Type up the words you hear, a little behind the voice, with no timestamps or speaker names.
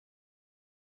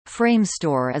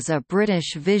Framestore is a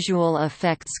British visual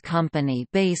effects company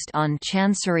based on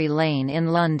Chancery Lane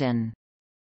in London.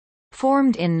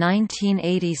 Formed in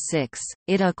 1986,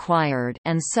 it acquired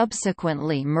and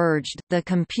subsequently merged the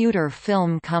Computer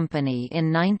Film Company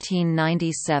in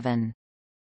 1997.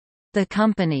 The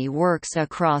company works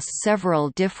across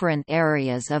several different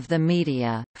areas of the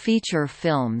media: feature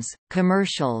films,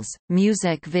 commercials,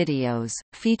 music videos,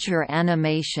 feature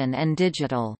animation and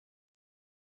digital.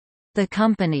 The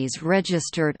company's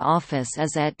registered office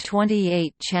is at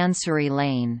 28 Chancery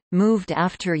Lane, moved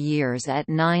after years at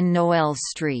 9 Noel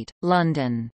Street,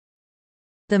 London.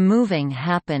 The moving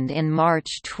happened in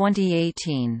March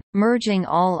 2018, merging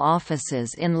all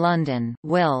offices in London,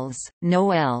 Wells,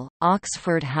 Noel,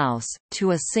 Oxford House,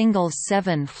 to a single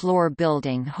 7-floor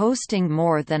building hosting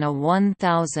more than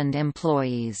 1,000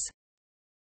 employees.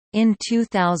 In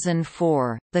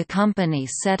 2004, the company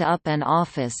set up an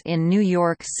office in New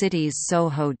York City's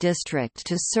Soho district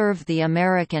to serve the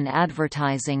American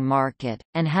advertising market,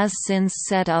 and has since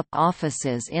set up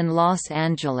offices in Los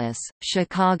Angeles,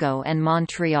 Chicago and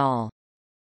Montreal.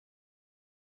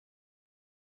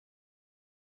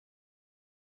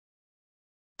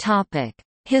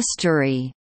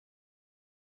 History.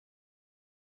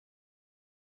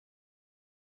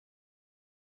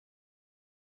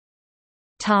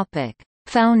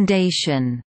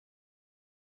 Foundation.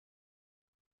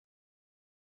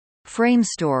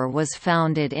 Framestore was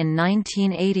founded in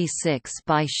 1986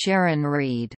 by Sharon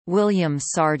Reed, William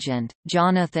Sargent,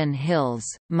 Jonathan Hills,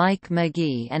 Mike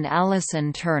McGee and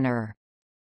Alison Turner.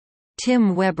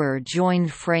 Tim Weber joined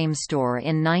Framestore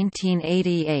in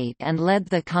 1988 and led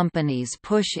the company's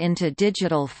push into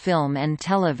digital film and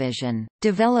television,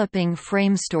 developing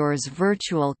Framestore's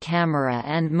virtual camera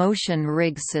and motion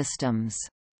rig systems.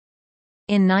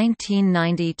 In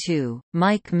 1992,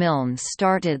 Mike Milne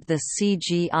started the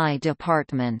CGI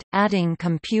department, adding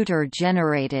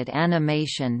computer-generated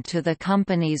animation to the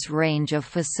company's range of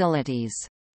facilities.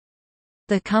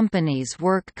 The company's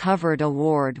work covered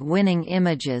award-winning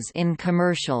images in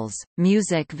commercials,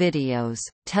 music videos,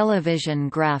 television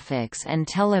graphics and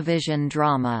television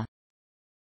drama.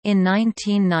 In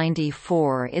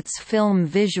 1994 its film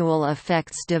visual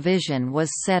effects division was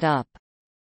set up.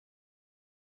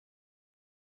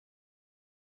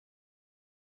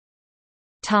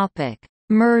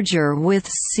 Merger with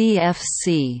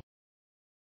CFC.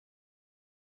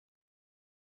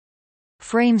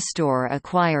 Framestore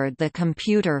acquired the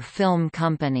Computer Film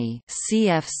Company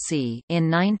 (CFC) in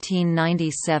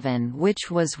 1997, which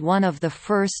was one of the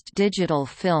first digital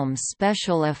film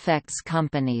special effects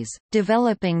companies,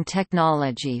 developing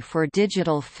technology for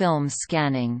digital film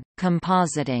scanning,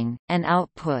 compositing, and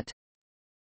output.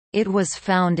 It was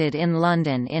founded in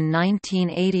London in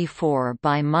 1984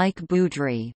 by Mike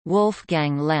Boudry,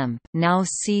 Wolfgang Lemp, now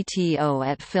CTO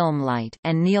at Filmlight,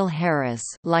 and Neil Harris,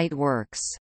 Lightworks.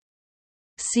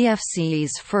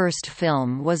 CFC's first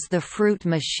film was The Fruit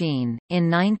Machine,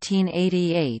 in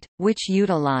 1988, which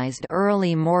utilized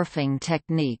early morphing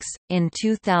techniques. In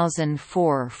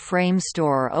 2004,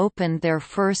 Framestore opened their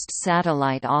first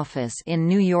satellite office in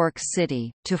New York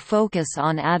City, to focus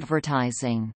on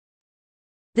advertising.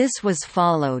 This was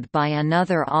followed by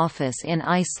another office in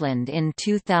Iceland in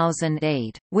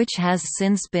 2008, which has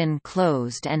since been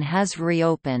closed and has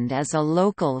reopened as a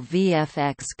local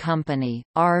VFX company,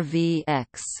 RVX.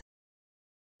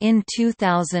 In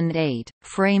 2008,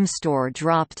 Framestore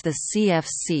dropped the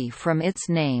CFC from its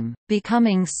name,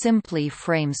 becoming simply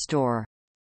Framestore.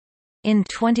 In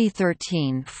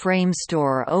 2013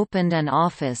 Framestore opened an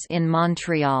office in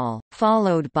Montreal,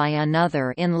 followed by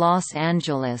another in Los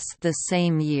Angeles the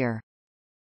same year.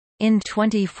 In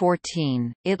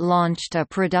 2014, it launched a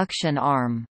production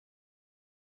arm.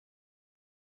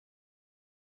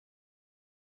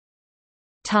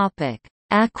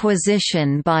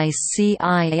 Acquisition by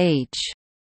CIH.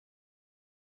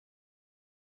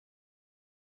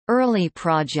 Early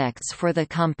projects for the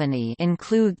company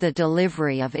include the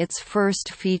delivery of its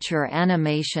first feature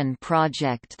animation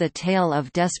project The Tale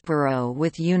of Despero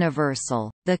with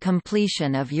Universal, the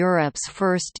completion of Europe's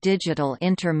first digital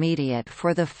intermediate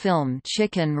for the film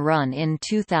Chicken Run in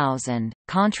 2000,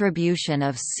 contribution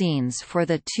of scenes for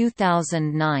the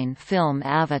 2009 film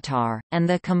Avatar, and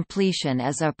the completion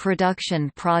as a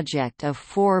production project of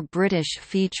 4 British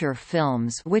feature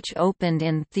films which opened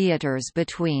in theatres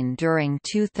during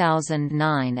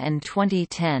 2009 and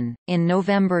 2010. In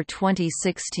November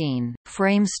 2016,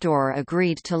 Framestore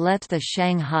agreed to let the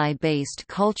Shanghai-based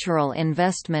Cultural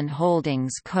Investment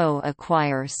Holdings Co.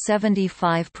 acquire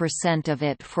 75% of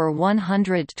it for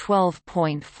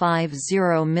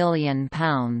 £112.50 million.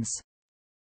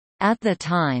 At the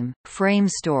time,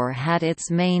 Framestore had its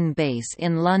main base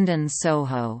in London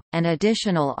Soho, and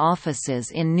additional offices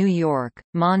in New York,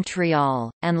 Montreal,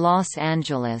 and Los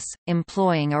Angeles,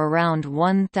 employing around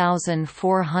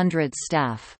 1,400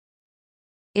 staff.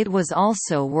 It was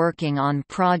also working on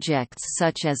projects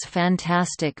such as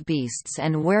Fantastic Beasts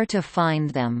and Where to Find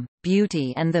Them,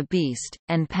 Beauty and the Beast,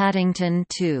 and Paddington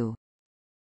 2.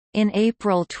 In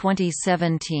April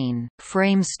 2017,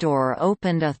 Framestore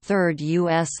opened a third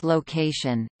U.S.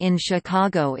 location, in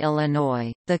Chicago,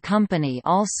 Illinois. The company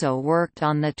also worked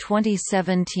on the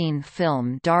 2017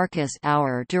 film Darkest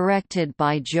Hour, directed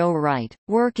by Joe Wright,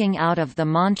 working out of the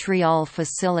Montreal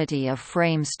facility of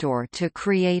Framestore to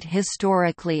create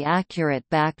historically accurate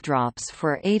backdrops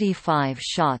for 85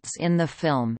 shots in the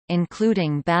film,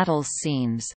 including battle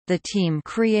scenes. The team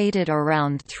created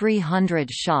around 300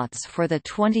 shots for the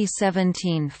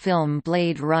 2017 film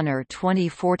Blade Runner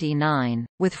 2049,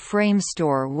 with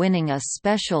Framestore winning a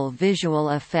Special Visual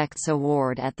Effects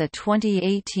Award at the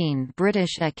 2018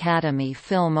 British Academy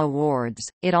Film Awards.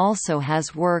 It also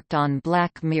has worked on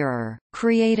Black Mirror,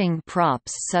 creating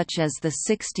props such as the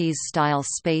 60s-style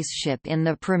spaceship in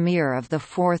the premiere of the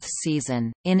fourth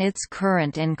season. In its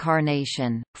current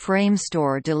incarnation,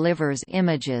 Framestore delivers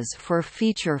images for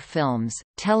feature films,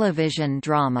 television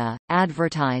drama,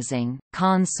 advertising,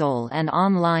 console and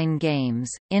online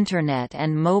games, internet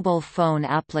and mobile phone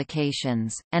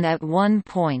applications, and at one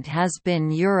point has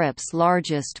been Europe's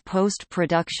largest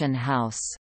post-production house.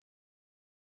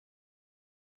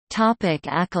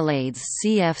 Accolades.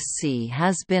 CFC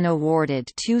has been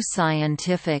awarded 2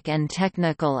 Scientific and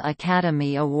Technical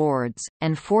Academy Awards,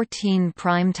 and 14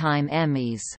 Primetime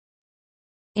Emmys.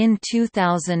 In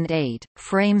 2008,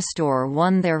 Framestore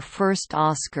won their first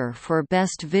Oscar for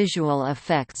Best Visual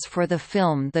Effects for the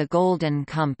film The Golden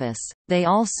Compass. They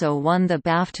also won the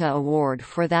BAFTA Award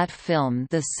for that film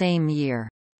the same year.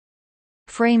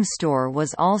 Framestore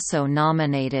was also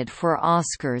nominated for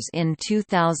Oscars in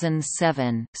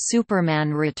 2007,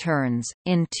 Superman Returns,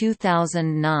 in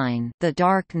 2009, The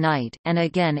Dark Knight, and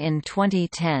again in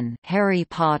 2010, Harry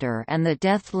Potter and the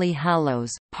Deathly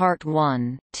Hallows, Part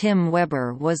 1. Tim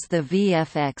Weber was the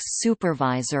VFX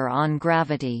supervisor on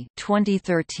Gravity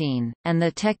 2013, and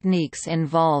the techniques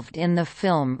involved in the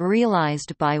film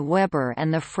realized by Weber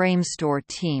and the Framestore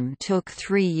team took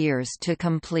 3 years to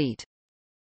complete.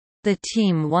 The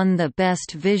team won the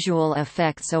Best Visual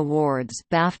Effects Awards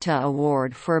BAFTA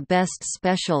Award for Best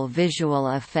Special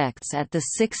Visual Effects at the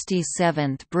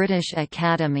 67th British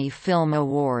Academy Film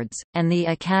Awards, and the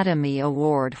Academy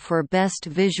Award for Best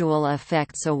Visual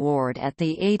Effects Award at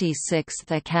the 86th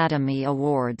Academy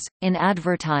Awards. In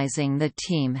advertising, the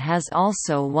team has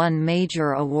also won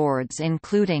major awards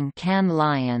including Cannes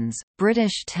Lions,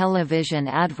 British Television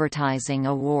Advertising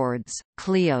Awards,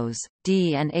 Clio's,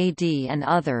 D&AD and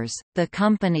others. The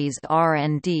company's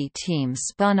R&D team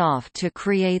spun off to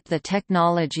create the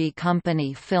technology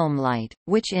company Filmlight,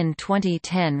 which in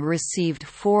 2010 received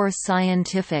 4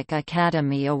 Scientific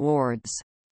Academy Awards.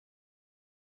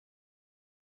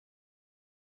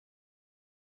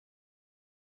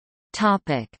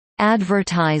 Topic: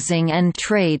 Advertising and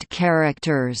trade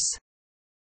characters.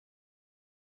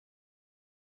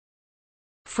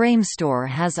 Framestore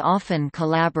has often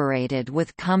collaborated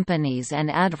with companies and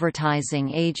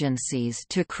advertising agencies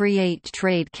to create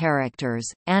trade characters,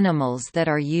 animals that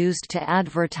are used to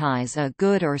advertise a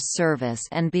good or service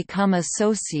and become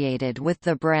associated with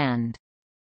the brand.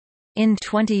 In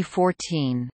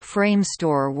 2014,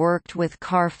 Framestore worked with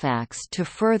Carfax to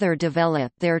further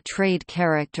develop their trade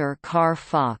character Car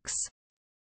Fox.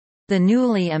 The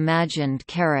newly imagined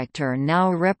character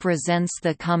now represents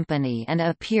the company and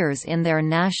appears in their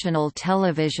national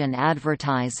television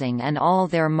advertising and all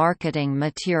their marketing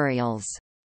materials.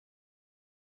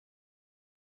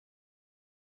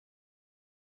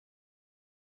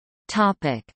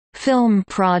 Topic: Film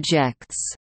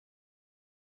projects.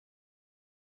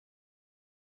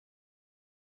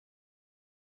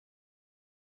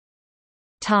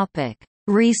 Topic: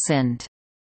 Recent.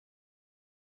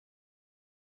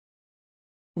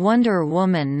 Wonder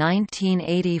Woman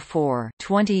 1984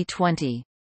 2020,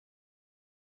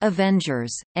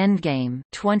 Avengers Endgame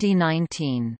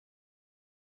 2019,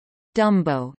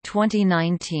 Dumbo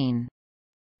 2019,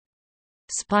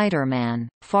 Spider-Man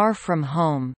Far From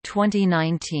Home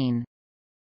 2019,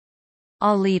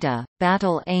 Alita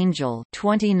Battle Angel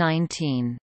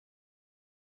 2019,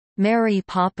 Mary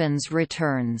Poppins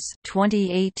Returns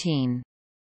 2018,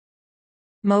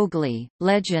 Mowgli,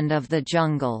 Legend of the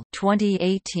Jungle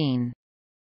 2018,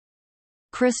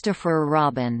 Christopher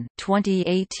Robin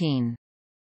 2018,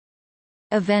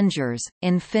 Avengers: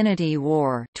 Infinity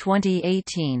War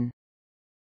 2018.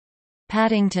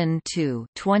 Paddington 2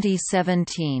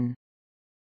 2017.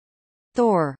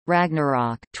 Thor: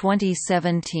 Ragnarok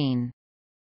 2017.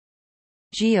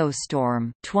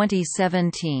 Geostorm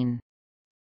 2017.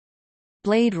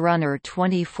 Blade Runner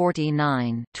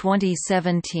 2049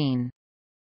 2017.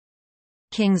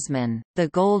 Kingsman: The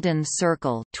Golden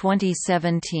Circle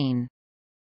 2017.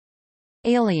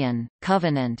 Alien: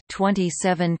 Covenant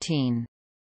 2017.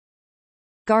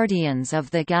 Guardians of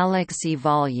the Galaxy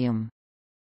Volume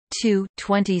 2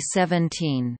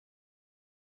 2017.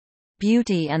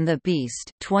 Beauty and the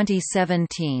Beast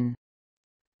 2017.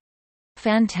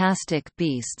 Fantastic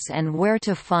Beasts and Where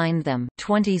to Find Them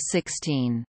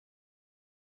 2016.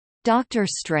 Doctor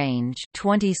Strange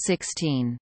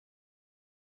 2016.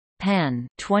 Pan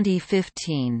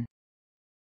 2015.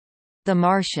 The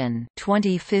Martian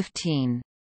 2015.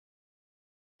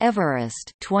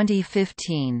 Everest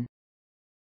 2015.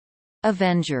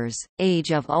 Avengers: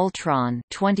 Age of Ultron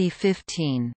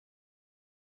 2015.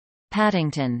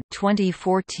 Paddington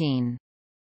 2014.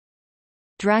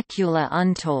 Dracula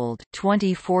Untold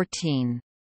 2014.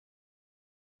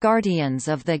 Guardians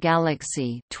of the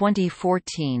Galaxy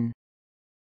 2014.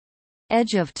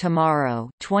 Edge of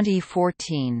Tomorrow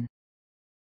 2014.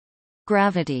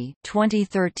 Gravity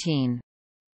 2013.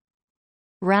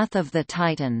 Wrath of the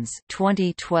Titans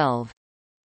 2012.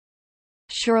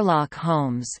 Sherlock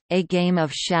Holmes: A Game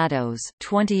of Shadows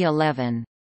 2011.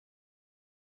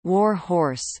 War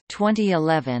Horse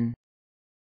 2011.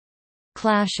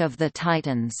 Clash of the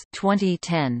Titans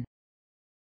 2010.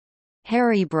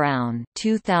 Harry Brown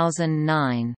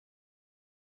 2009.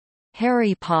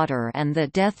 Harry Potter and the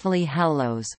Deathly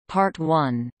Hallows Part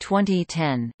 1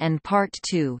 2010 and Part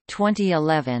 2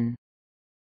 2011.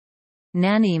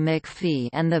 Nanny McPhee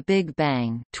and the Big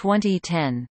Bang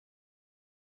 2010.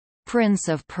 Prince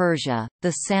of Persia: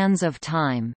 The Sands of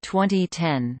Time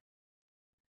 2010.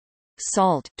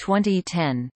 Salt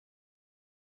 2010.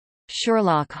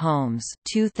 Sherlock Holmes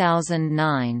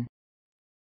 2009.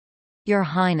 Your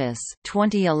Highness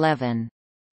 2011.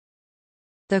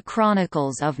 The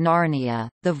Chronicles of Narnia: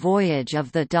 The Voyage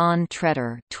of the Dawn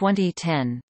Treader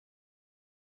 2010.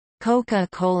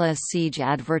 Coca-Cola siege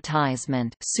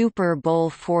advertisement Super Bowl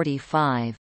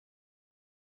 45.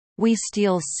 We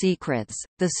Steal Secrets: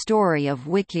 The Story of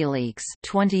WikiLeaks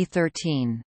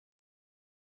 2013.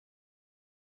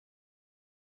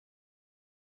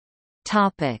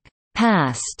 Topic: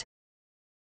 Past.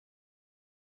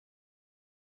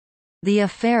 The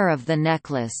Affair of the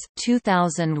Necklace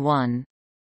 2001.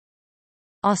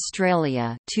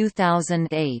 Australia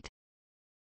 2008.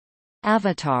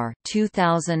 Avatar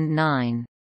 2009.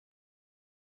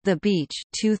 The Beach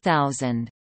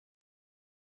 2000.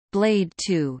 Blade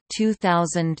 2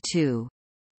 2002.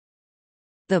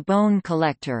 The Bone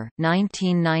Collector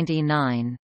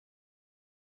 1999.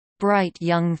 Bright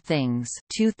Young Things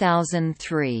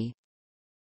 2003.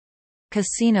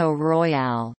 Casino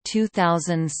Royale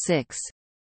 2006.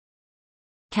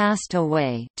 Cast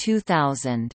Away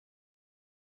 2000.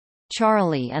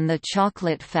 Charlie and the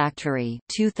Chocolate Factory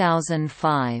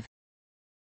 2005.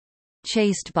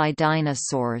 Chased by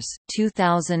Dinosaurs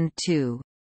 2002.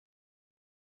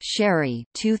 Sherry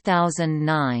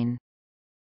 2009.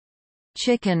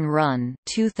 Chicken Run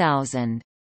 2000.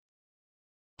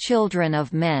 Children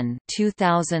of Men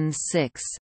 2006.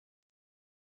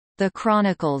 The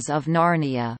Chronicles of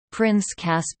Narnia: Prince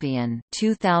Caspian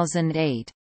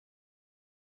 2008.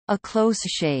 A Close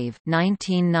Shave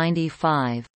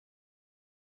 1995.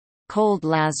 Cold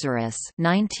Lazarus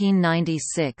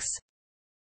 1996.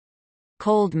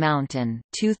 Cold Mountain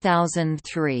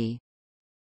 2003.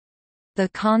 The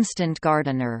Constant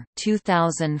Gardener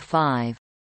 2005.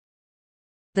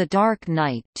 The Dark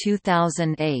Knight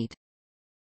 2008.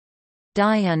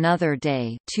 Die Another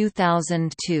Day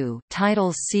 2002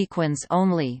 title sequence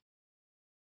only.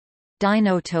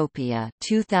 Dinotopia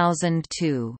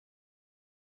 2002.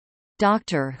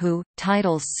 Doctor Who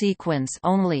title sequence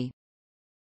only.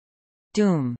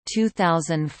 Doom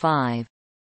 2005.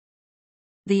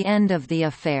 The End of the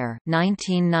Affair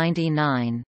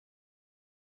 1999.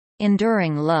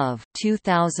 Enduring Love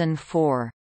 2004.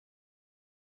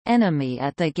 Enemy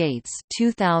at the Gates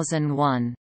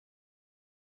 2001.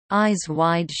 Eyes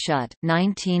Wide Shut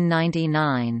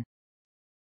 1999.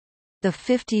 The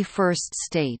 51st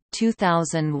State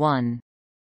 2001.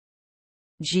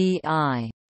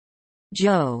 G.I.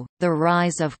 Joe, The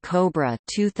Rise of Cobra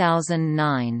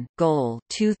 2009, Goal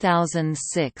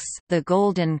 2006, The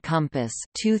Golden Compass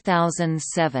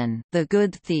 2007, The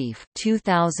Good Thief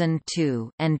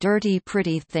 2002, and Dirty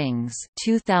Pretty Things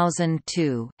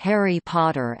 2002, Harry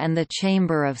Potter and the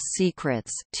Chamber of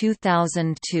Secrets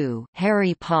 2002,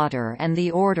 Harry Potter and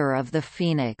the Order of the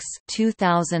Phoenix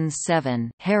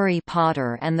 2007, Harry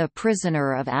Potter and the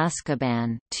Prisoner of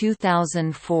Azkaban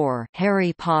 2004,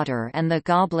 Harry Potter and the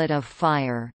Goblet of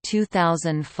Fire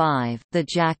 2005, The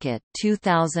Jacket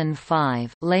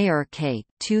 2005, Layer Cake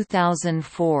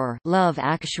 2004, Love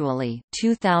Actually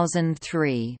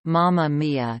 2003, Mamma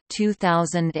Mia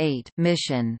 2008,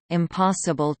 Mission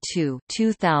Impossible 2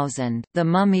 2000, The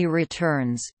Mummy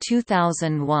Returns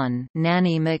 2001,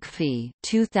 Nanny McPhee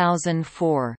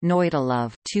 2004,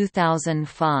 Noidalove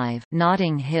 2005,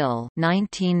 Notting Hill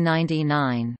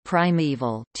 1999,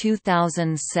 Primeval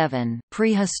 2007,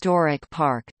 Prehistoric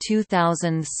Park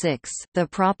 2006, The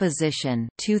Proposition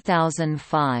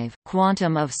 2005,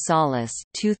 Quantum of Solace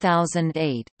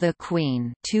 2008, The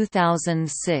Queen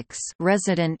 2006,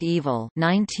 Resident Evil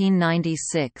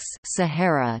 1996,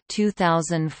 Sahara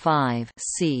 2005,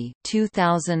 C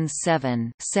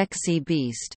 2007, Sexy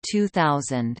Beast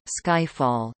 2000,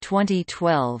 Skyfall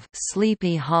 2012,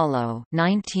 Sleepy Hollow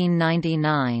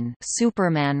 1999,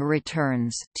 Superman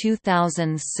Returns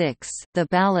 2006, The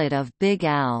Ballad of Big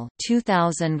Al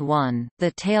 2001,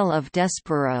 The Tale of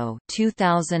Despero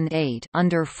 2008,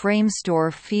 Under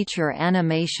Framestore feature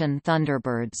animation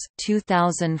Thunderbirds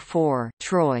 2004,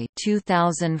 Troy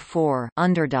 2004,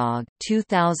 Underdog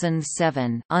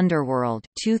 2007, Underworld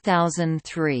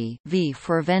 2003, V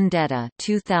for Vendetta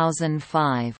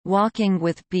 2005, Walking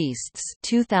with Beasts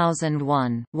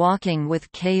 2001, Walking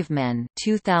with Cavemen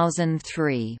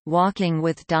 2003, Walking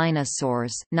with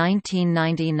Dinosaurs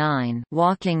 1999,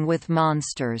 Walking with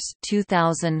Monsters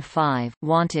 2005,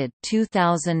 Wanted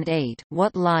 2008,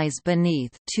 What Lies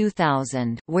Beneath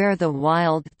 2000, Where the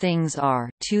Wild Things Are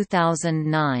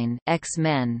 2009,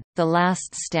 X-Men: The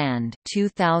Last Stand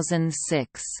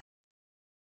 2006.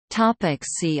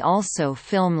 See also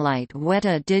Filmlight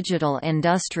Weta Digital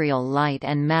Industrial Light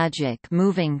and Magic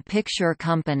Moving Picture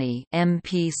Company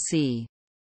MPC